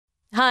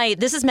Hi,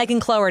 this is Megan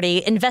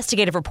Cloherty,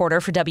 investigative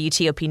reporter for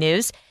WTOP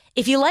News.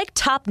 If you like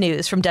top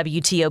news from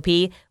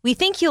WTOP, we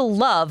think you'll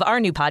love our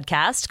new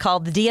podcast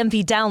called The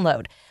DMV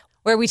Download,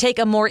 where we take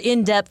a more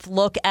in-depth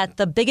look at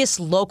the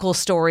biggest local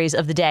stories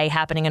of the day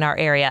happening in our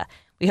area.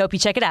 We hope you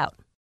check it out.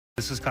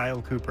 This is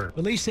Kyle Cooper.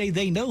 Police say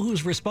they know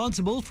who's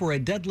responsible for a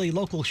deadly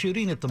local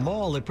shooting at the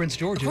mall at Prince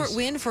George's. A court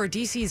win for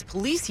D.C.'s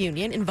police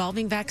union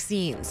involving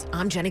vaccines.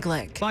 I'm Jenny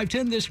Glick.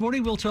 5:10 this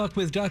morning, we'll talk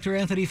with Dr.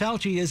 Anthony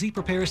Fauci as he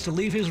prepares to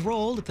leave his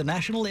role at the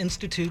National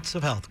Institutes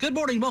of Health. Good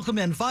morning. Welcome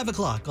in 5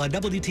 o'clock on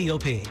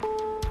WTOP.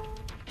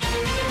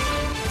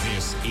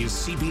 This is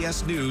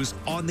CBS News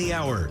on the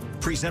Hour,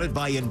 presented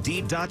by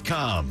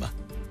Indeed.com.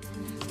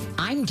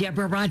 I'm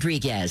Deborah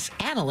Rodriguez.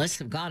 Analysts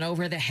have gone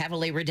over the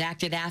heavily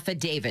redacted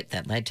affidavit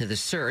that led to the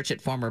search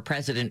at former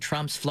President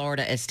Trump's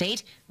Florida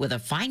estate with a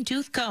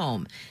fine-tooth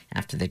comb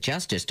after the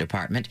Justice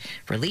Department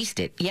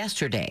released it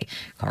yesterday.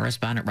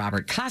 Correspondent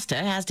Robert Costa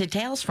has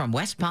details from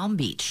West Palm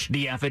Beach.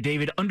 The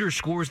affidavit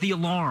underscores the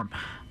alarm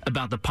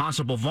about the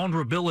possible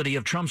vulnerability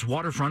of Trump's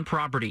waterfront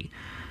property.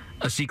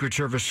 A Secret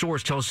Service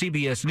source tells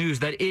CBS News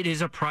that it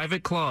is a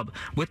private club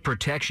with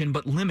protection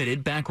but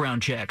limited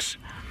background checks.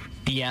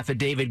 The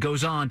affidavit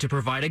goes on to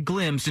provide a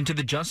glimpse into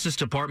the Justice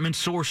Department's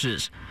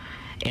sources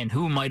and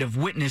who might have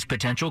witnessed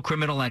potential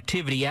criminal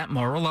activity at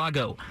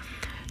Mar-a-Lago,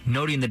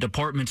 noting the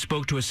department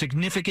spoke to a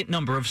significant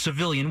number of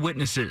civilian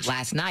witnesses.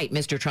 Last night,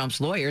 Mr.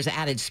 Trump's lawyers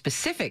added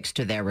specifics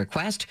to their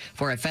request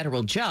for a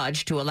federal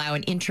judge to allow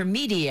an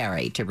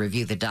intermediary to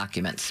review the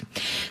documents.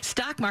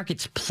 Stock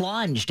markets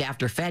plunged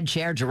after Fed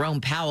Chair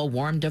Jerome Powell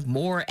warned of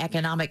more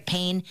economic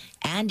pain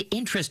and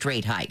interest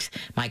rate hikes.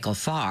 Michael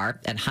Farr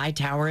at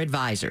Hightower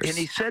Advisors. And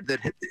he said that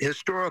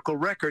historical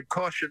record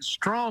cautions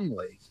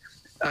strongly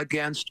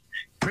against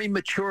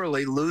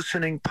prematurely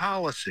loosening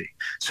policy.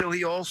 So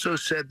he also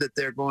said that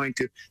they're going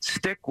to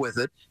stick with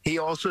it. He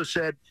also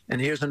said,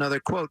 and here's another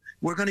quote,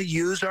 we're going to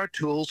use our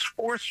tools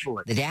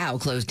forcefully. The Dow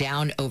closed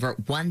down over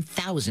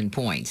 1,000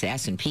 points.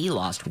 S&P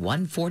lost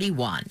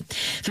 141.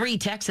 3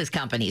 Texas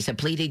companies have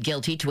pleaded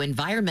guilty to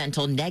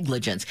environmental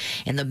negligence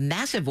in the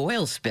massive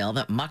oil spill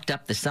that mucked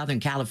up the Southern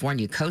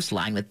California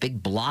coastline with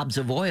big blobs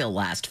of oil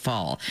last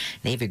fall.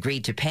 They've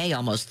agreed to pay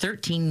almost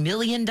 $13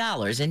 million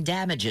in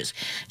damages.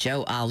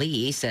 Joe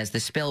Ali says the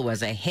spill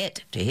was a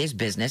hit to his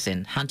business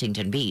in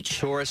Huntington Beach.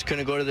 Tourists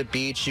couldn't go to the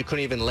beach. You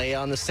couldn't even lay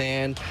on the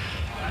sand.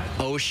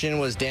 Ocean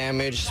was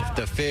damaged.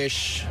 The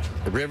fish,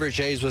 the River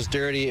Jays was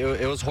dirty.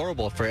 It was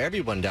horrible for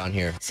everyone down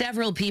here.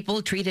 Several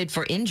people treated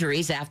for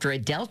injuries after a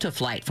Delta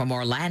flight from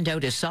Orlando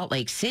to Salt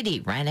Lake City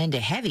ran into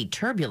heavy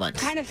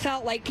turbulence. Kind of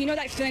felt like, you know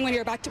that feeling when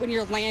you're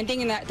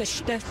landing and that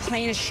the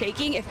plane is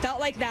shaking? It felt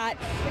like that,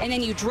 and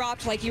then you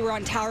dropped like you were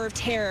on Tower of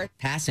Terror.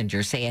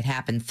 Passengers say it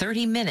happened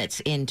 30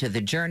 minutes into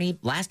the journey,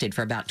 lasted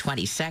for about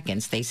 20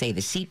 seconds. They say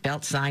the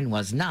seatbelt sign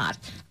was not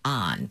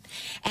on.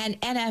 An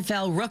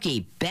NFL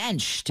rookie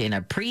benched in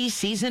a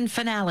preseason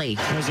finale.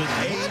 It was an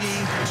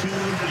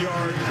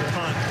 82-yard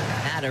punt.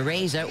 Matt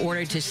Araiza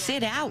ordered to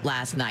sit out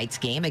last night's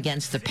game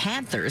against the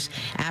Panthers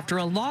after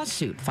a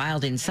lawsuit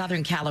filed in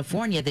Southern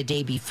California the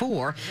day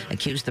before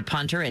accused the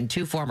punter and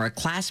 2 former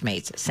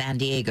classmates at San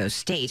Diego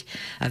State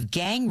of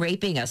gang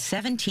raping a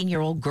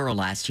 17-year-old girl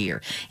last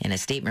year. In a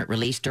statement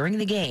released during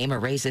the game,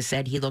 Araiza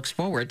said he looks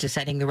forward to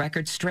setting the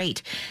record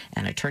straight.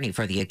 An attorney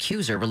for the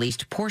accuser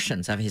released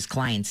portions of his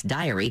client's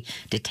diary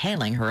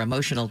detailing her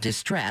emotional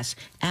distress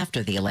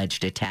after the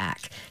alleged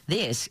attack.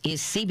 This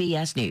is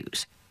CBS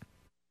News.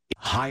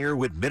 Hire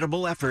with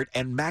minimal effort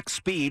and max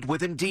speed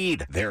with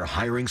Indeed. Their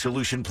hiring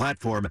solution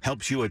platform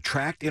helps you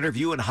attract,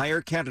 interview, and hire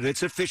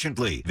candidates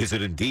efficiently.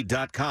 Visit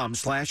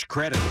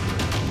Indeed.com/credit.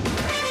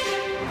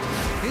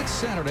 It's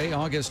Saturday,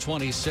 August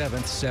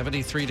 27th,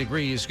 73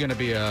 degrees. Going to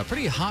be a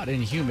pretty hot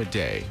and humid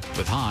day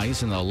with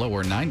highs in the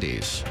lower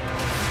 90s.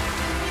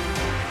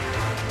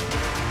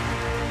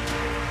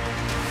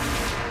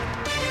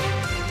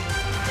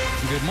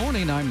 Good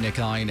morning, I'm Nick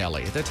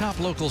Iannelli. The top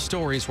local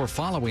stories we're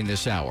following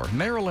this hour.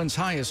 Maryland's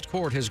highest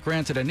court has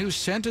granted a new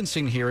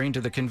sentencing hearing to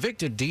the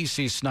convicted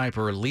D.C.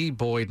 sniper Lee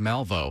Boyd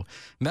Malvo.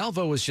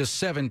 Malvo was just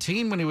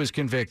 17 when he was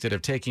convicted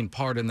of taking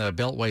part in the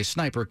Beltway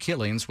sniper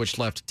killings, which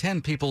left 10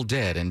 people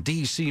dead in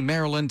D.C.,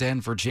 Maryland,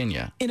 and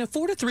Virginia. In a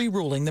 4-3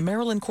 ruling, the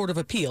Maryland Court of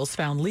Appeals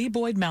found Lee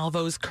Boyd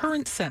Malvo's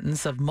current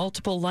sentence of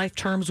multiple life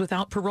terms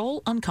without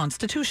parole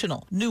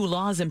unconstitutional. New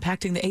laws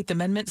impacting the Eighth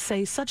Amendment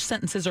say such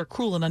sentences are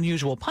cruel and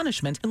unusual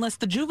punishment unless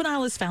the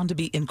juvenile is found to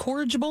be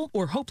incorrigible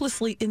or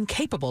hopelessly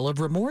incapable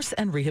of remorse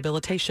and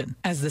rehabilitation.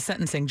 As the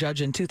sentencing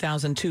judge in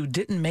 2002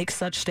 didn't make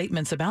such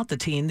statements about the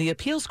teen, the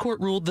appeals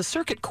court ruled the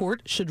circuit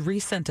court should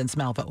re-sentence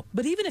Malvo.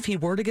 But even if he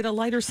were to get a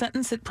lighter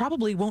sentence, it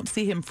probably won't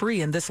see him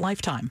free in this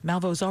lifetime.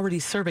 Malvo's already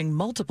serving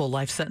multiple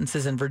life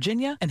sentences in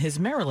Virginia, and his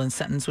Maryland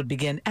sentence would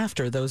begin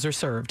after those are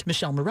served.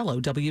 Michelle Morello,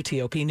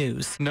 WTOP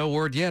News. No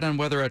word yet on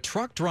whether a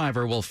truck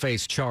driver will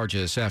face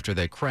charges after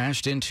they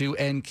crashed into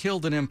and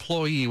killed an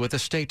employee with the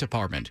State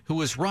Department. who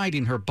was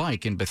riding her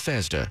bike in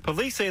Bethesda.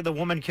 Police say the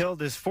woman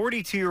killed is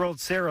 42-year-old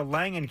Sarah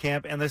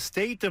Langenkamp, and the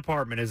State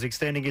Department is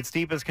extending its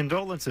deepest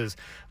condolences.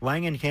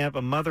 Langenkamp,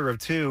 a mother of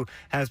two,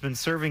 has been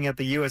serving at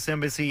the U.S.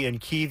 Embassy in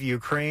Kyiv,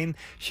 Ukraine.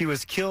 She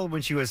was killed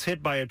when she was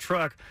hit by a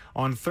truck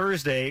on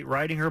Thursday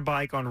riding her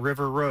bike on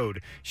River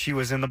Road. She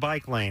was in the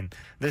bike lane.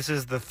 This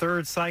is the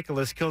third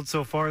cyclist killed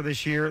so far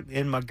this year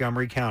in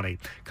Montgomery County.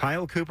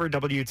 Kyle Cooper,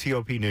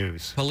 WTOP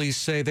News. Police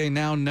say they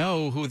now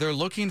know who they're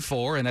looking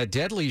for in a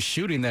deadly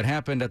shooting that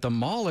happened at the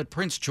mall at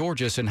Prince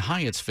George's in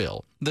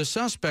Hyattsville. The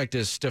suspect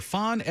is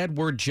Stefan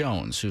Edward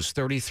Jones, who's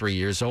 33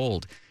 years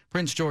old.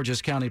 Prince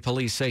George's County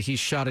Police say he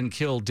shot and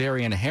killed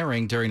Darian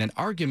Herring during an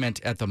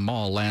argument at the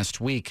mall last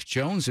week.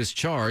 Jones is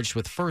charged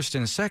with first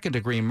and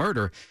second-degree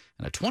murder,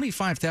 and a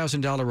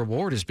 $25,000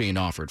 reward is being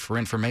offered for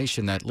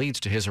information that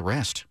leads to his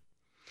arrest.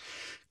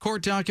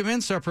 Court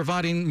documents are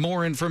providing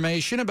more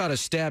information about a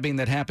stabbing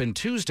that happened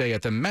Tuesday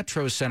at the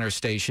Metro Center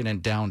station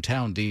in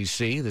downtown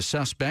D.C. The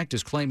suspect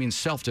is claiming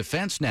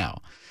self-defense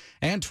now.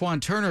 Antoine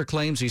Turner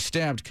claims he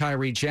stabbed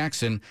Kyrie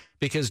Jackson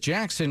because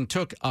Jackson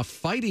took a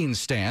fighting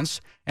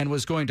stance and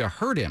was going to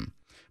hurt him.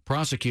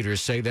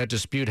 Prosecutors say that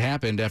dispute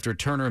happened after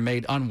Turner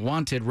made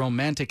unwanted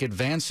romantic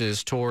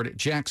advances toward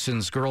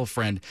Jackson's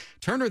girlfriend.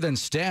 Turner then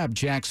stabbed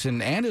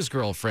Jackson and his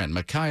girlfriend,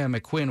 Micaiah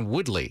McQuinn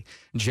Woodley.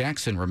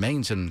 Jackson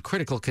remains in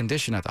critical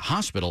condition at the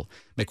hospital.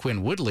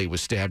 McQuinn Woodley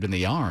was stabbed in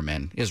the arm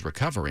and is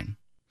recovering.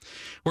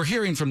 We're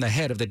hearing from the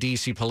head of the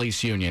D.C.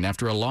 Police Union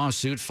after a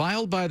lawsuit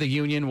filed by the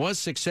union was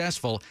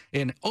successful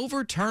in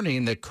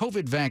overturning the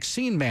COVID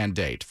vaccine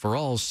mandate for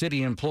all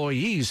city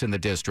employees in the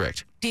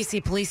district.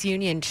 D.C. Police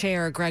Union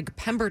Chair Greg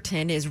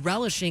Pemberton is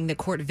relishing the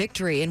court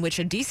victory in which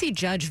a D.C.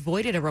 judge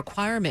voided a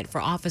requirement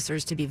for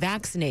officers to be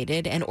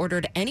vaccinated and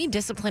ordered any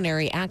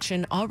disciplinary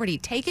action already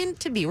taken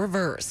to be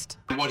reversed.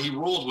 What he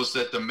ruled was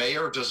that the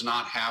mayor does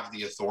not have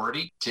the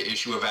authority to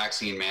issue a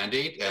vaccine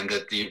mandate, and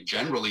that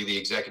generally the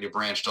executive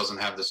branch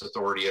doesn't have this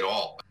authority at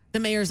all. The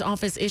mayor's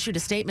office issued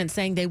a statement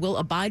saying they will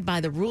abide by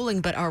the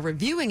ruling but are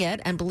reviewing it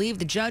and believe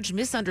the judge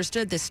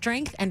misunderstood the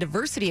strength and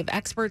diversity of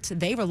experts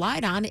they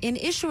relied on in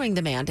issuing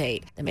the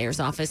mandate. The mayor's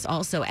office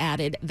also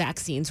added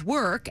vaccines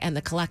work and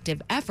the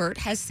collective effort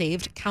has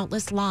saved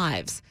countless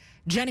lives.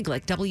 Jenny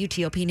Glick,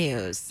 WTOP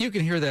News. You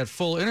can hear that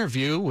full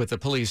interview with the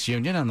police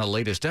union on the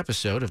latest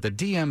episode of the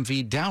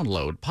DMV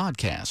Download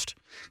podcast.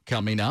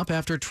 Coming up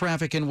after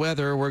traffic and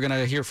weather, we're going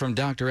to hear from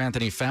Dr.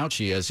 Anthony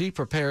Fauci as he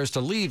prepares to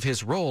leave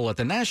his role at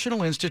the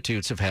National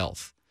Institutes of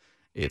Health.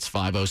 It's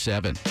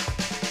 5:07.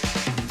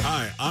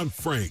 Hi, I'm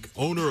Frank,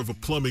 owner of a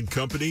plumbing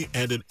company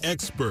and an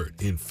expert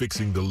in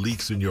fixing the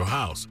leaks in your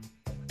house.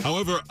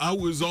 However, I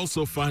was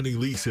also finding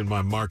leaks in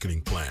my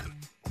marketing plan.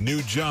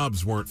 New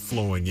jobs weren't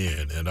flowing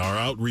in, and our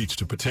outreach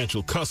to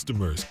potential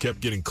customers kept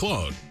getting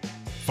clogged.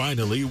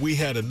 Finally, we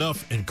had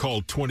enough and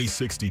called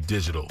 2060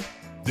 Digital.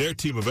 Their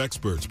team of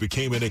experts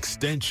became an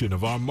extension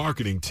of our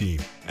marketing team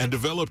and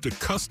developed a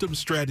custom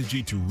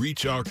strategy to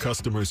reach our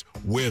customers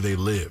where they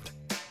lived.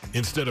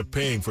 Instead of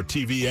paying for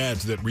TV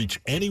ads that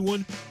reach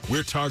anyone,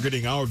 we're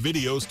targeting our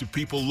videos to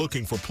people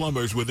looking for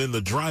plumbers within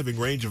the driving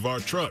range of our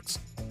trucks.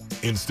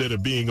 Instead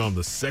of being on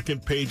the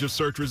second page of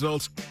search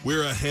results,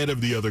 we're ahead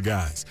of the other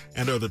guys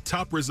and are the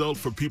top result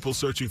for people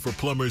searching for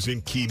plumbers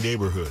in key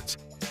neighborhoods.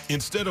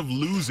 Instead of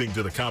losing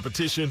to the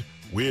competition,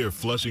 we're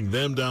flushing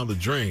them down the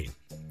drain.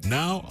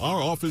 Now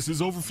our office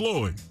is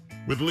overflowing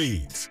with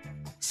leads.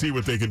 See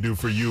what they can do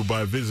for you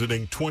by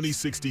visiting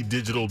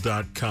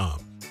 2060digital.com.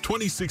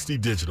 2060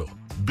 Digital,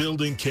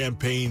 building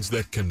campaigns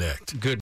that connect. Good